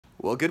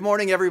Well, good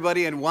morning,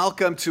 everybody, and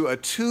welcome to a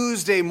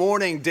Tuesday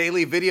morning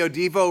daily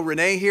Videodevo.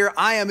 Renee here.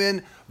 I am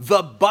in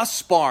the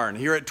bus barn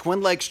here at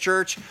Twin Lakes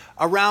Church.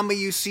 Around me,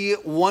 you see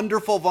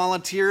wonderful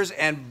volunteers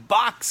and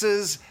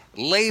boxes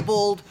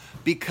labeled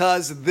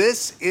because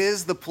this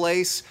is the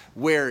place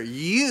where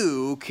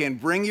you can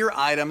bring your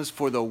items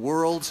for the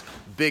world's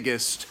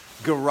biggest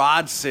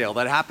garage sale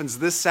that happens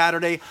this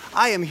Saturday.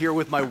 I am here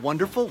with my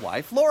wonderful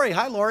wife, Lori.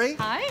 Hi, Lori.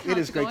 Hi. It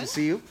is great to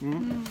see you.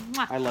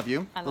 I love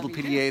you. Little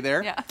PDA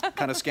there. Yeah.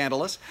 Kind of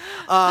scandalous.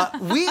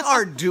 We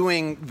are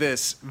doing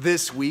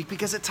this week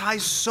because it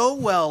ties so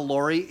well,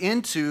 Lori,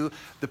 into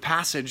the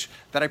passage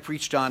that I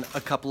preached on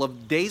a couple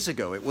of days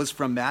ago. It was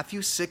from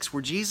Matthew 6,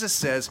 where Jesus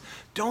says,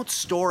 "Don't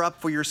store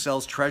up for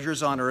yourselves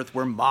treasures on earth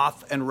where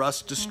moth and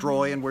rust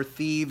destroy and where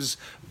thieves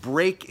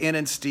break in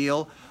and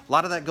steal." A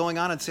lot of that going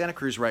on in Santa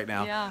Cruz right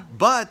now. Yeah.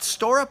 But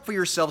store up for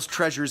yourselves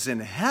treasures in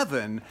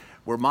heaven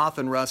where moth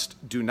and rust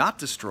do not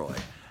destroy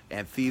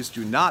and thieves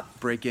do not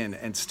break in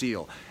and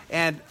steal.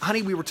 And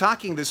honey, we were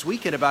talking this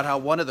weekend about how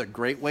one of the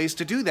great ways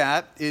to do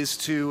that is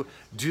to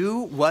do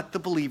what the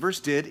believers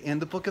did in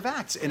the book of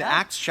Acts. In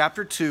Acts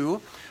chapter 2,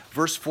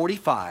 verse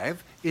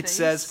 45, it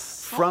says,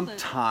 from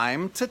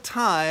time to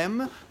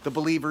time, the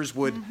believers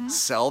would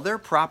sell their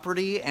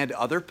property and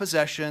other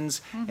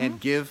possessions and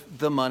give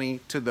the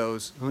money to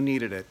those who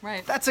needed it.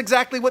 Right. That's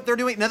exactly what they're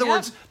doing. In other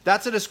words,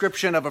 that's a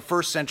description of a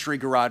first century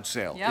garage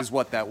sale is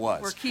what that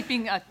was. We're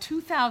keeping a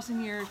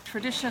 2,000-year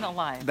tradition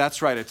alive.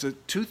 That's right. It's a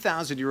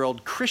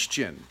 2,000-year-old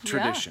Christian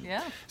tradition.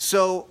 Yeah.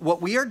 So what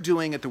we are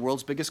doing at the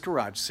world's biggest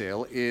garage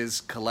sale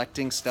is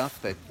collecting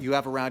stuff that you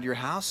have around your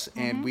house,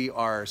 and we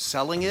are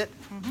selling it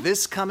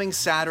this coming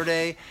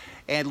Saturday.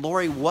 And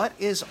Lori, what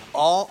is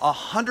all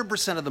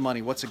 100% of the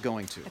money? What's it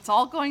going to? It's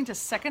all going to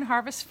Second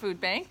Harvest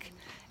Food Bank.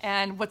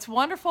 And what's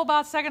wonderful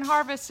about Second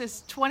Harvest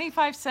is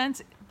 25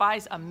 cents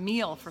buys a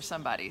meal for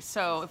somebody.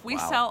 So if we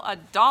sell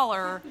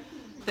 $1,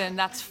 then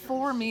that's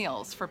 4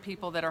 meals for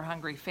people that are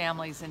hungry,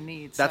 families in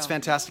need. That's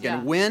fantastic.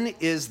 And when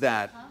is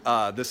that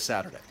this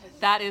Saturday?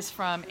 That is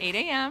from 8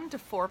 a.m. to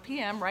 4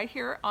 p.m. right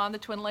here on the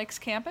Twin Lakes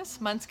campus,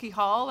 Munski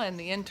Hall and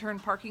the intern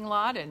parking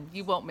lot, and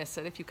you won't miss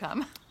it if you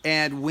come.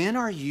 And when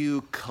are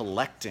you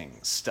collecting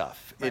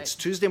stuff? Right. It's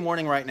Tuesday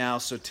morning right now,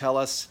 so tell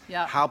us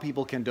how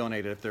people can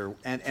donate if they're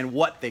and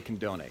what they can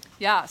donate.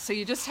 Yeah, so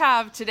you just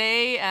have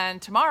today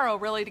and tomorrow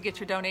really to get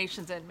your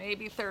donations in,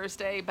 maybe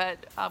Thursday, but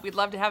we'd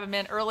love to have them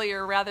in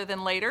earlier rather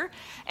than later.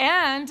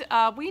 And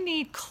we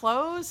need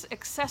clothes,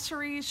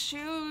 accessories,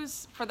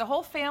 shoes for the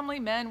whole family,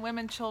 men,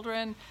 women,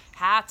 children,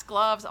 hats,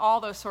 gloves, all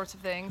those sorts of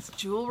things,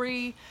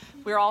 jewelry.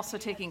 We're also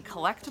taking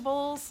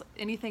collectibles,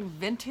 anything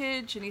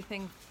vintage,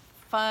 anything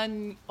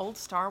fun, old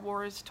Star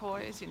Wars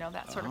toys,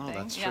 that sort of thing.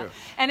 That's true.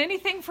 And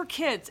anything for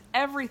kids,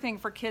 everything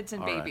for kids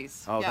and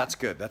babies. Oh, that's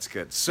good. That's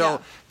good.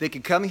 So they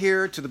can come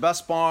here to the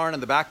bus barn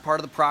in the back part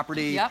of the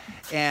property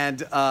and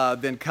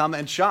then come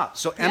and shop.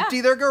 So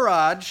empty their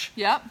garage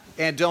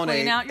and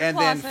donate and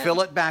then fill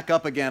it back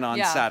up again on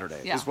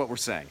Saturday is what we're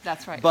saying.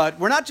 That's right. But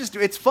we're not just,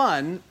 it's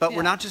fun, but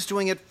we're not just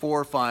doing it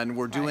for fun.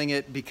 We're doing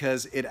it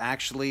because it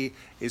actually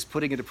is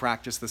putting into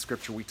practice the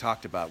scripture we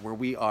talked about, where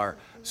we are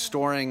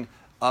storing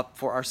up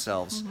for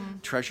ourselves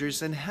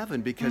treasures in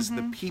heaven, because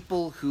the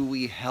people who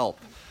we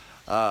help,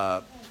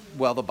 well,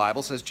 the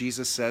Bible says,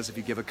 Jesus says, if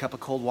you give a cup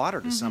of cold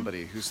water to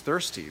somebody who's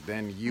thirsty,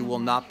 then you will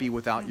not be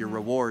without your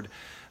reward.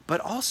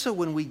 But also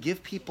when we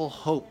give people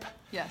hope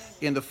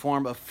in the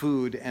form of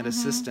food and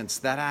assistance,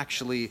 that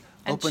actually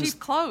opens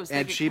cheap clothes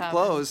and cheap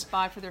clothes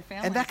buy for their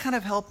families. And that kind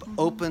of help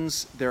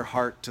opens their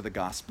heart to the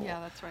gospel. Yeah,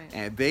 that's right.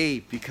 And they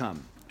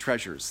become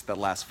treasures that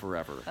last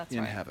forever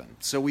in heaven.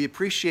 So we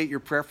appreciate your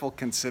prayerful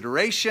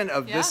consideration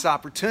of this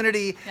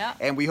opportunity,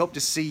 and we hope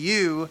to see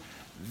you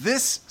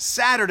this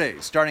Saturday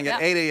starting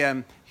at 8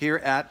 a.m. here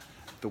at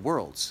the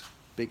world's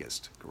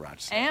biggest garage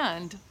sale.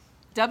 And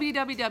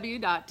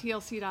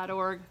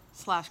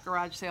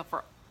www.tlc.org/garage sale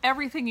for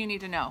everything you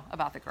need to know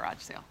about the garage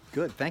sale.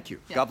 Good, thank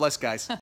you. God bless, guys.